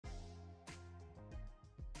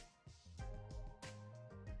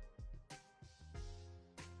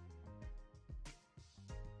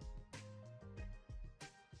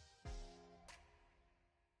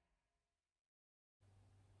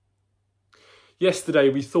Yesterday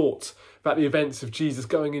we thought about the events of Jesus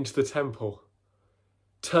going into the temple,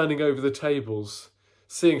 turning over the tables,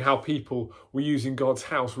 seeing how people were using God's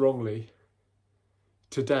house wrongly.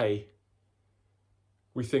 Today,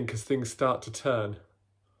 we think as things start to turn,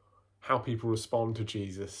 how people respond to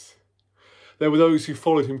Jesus. There were those who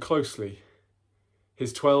followed him closely,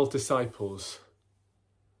 his 12 disciples,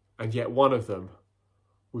 and yet one of them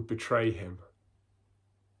would betray him.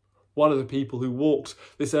 One of the people who walked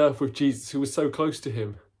this earth with Jesus, who was so close to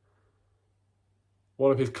him,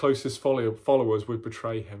 one of his closest followers would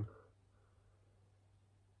betray him.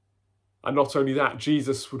 And not only that,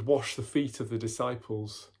 Jesus would wash the feet of the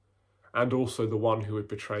disciples and also the one who would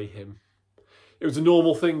betray him. It was a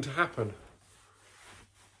normal thing to happen.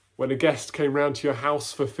 When a guest came round to your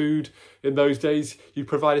house for food in those days, you'd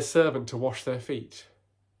provide a servant to wash their feet.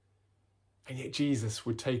 And yet Jesus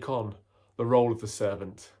would take on the role of the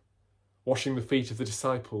servant, washing the feet of the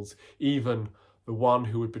disciples, even the one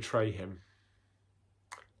who would betray him.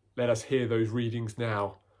 Let us hear those readings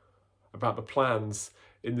now about the plans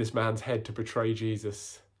in this man's head to betray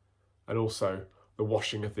Jesus, and also the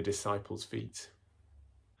washing of the disciples' feet.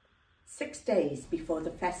 6 days before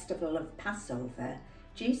the festival of Passover,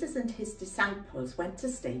 Jesus and his disciples went to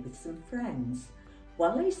stay with some friends.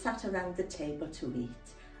 While they sat around the table to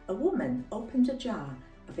eat, a woman opened a jar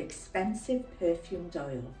of expensive perfumed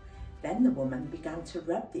oil. Then the woman began to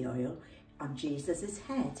rub the oil on Jesus'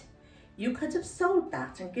 head. "You could have sold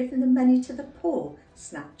that and given the money to the poor,"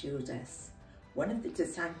 snapped Judas. One of the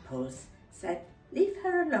disciples said, "Leave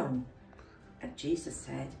her alone." And Jesus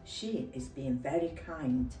said, "She is being very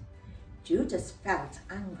kind." Judas felt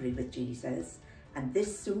angry with Jesus, and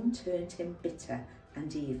this soon turned him bitter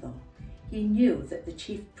and evil. He knew that the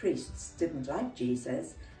chief priests didn't like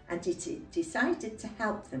Jesus, and he decided to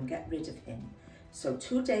help them get rid of him. So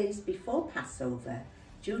 2 days before Passover,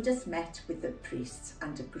 Judas met with the priests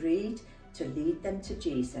and agreed to lead them to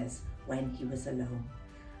Jesus when he was alone.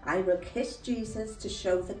 "I will kiss Jesus to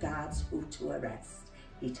show the guards who to arrest,"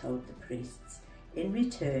 he told the priests. In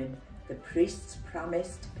return, the priests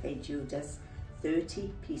promised to pay Judas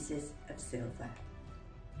 30 pieces of silver.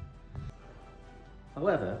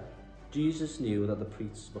 However, Jesus knew that the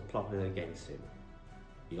priests were plotting against him.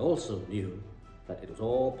 He also knew that it was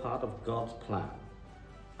all part of God's plan,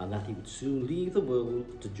 and that he would soon leave the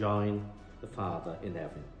world to join the Father in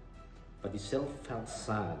heaven. But he still felt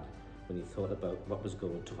sad when he thought about what was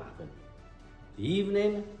going to happen. The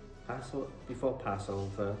evening before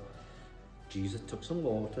Passover, Jesus took some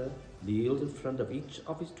water, kneeled in front of each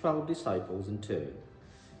of his 12 disciples in turn.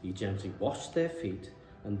 He gently washed their feet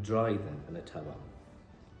and dried them in a towel.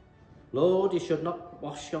 "Lord, you should not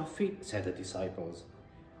wash your feet," said the disciples.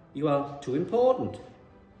 "You are too important."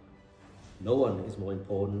 "No one is more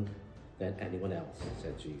important than anyone else,"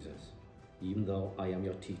 said Jesus. "Even though I am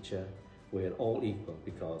your teacher, we're all equal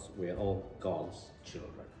because we're all God's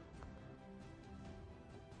children."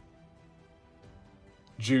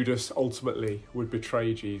 Judas ultimately would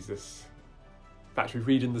betray Jesus. In fact, we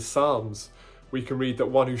read in the Psalms, we can read that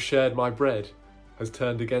one who shared my bread has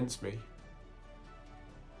turned against me.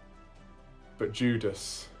 But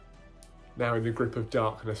Judas, now in the grip of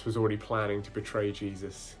darkness, was already planning to betray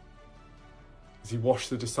Jesus. As he washed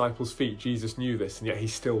the disciples' feet, Jesus knew this, and yet he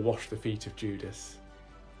still washed the feet of Judas.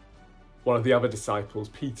 One of the other disciples,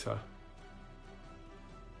 Peter,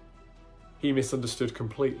 he misunderstood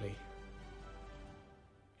completely.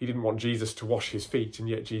 He didn't want Jesus to wash his feet, and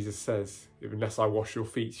yet Jesus says, "Unless I wash your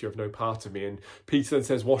feet, you have no part of me." And Peter then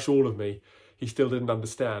says, "Wash all of me." He still didn't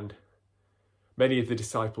understand. Many of the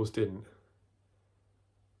disciples didn't.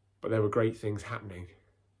 But there were great things happening,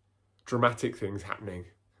 dramatic things happening.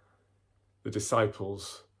 The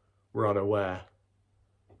disciples were unaware,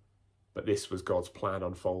 but this was God's plan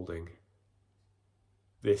unfolding.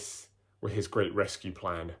 This was his great rescue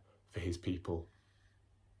plan for his people.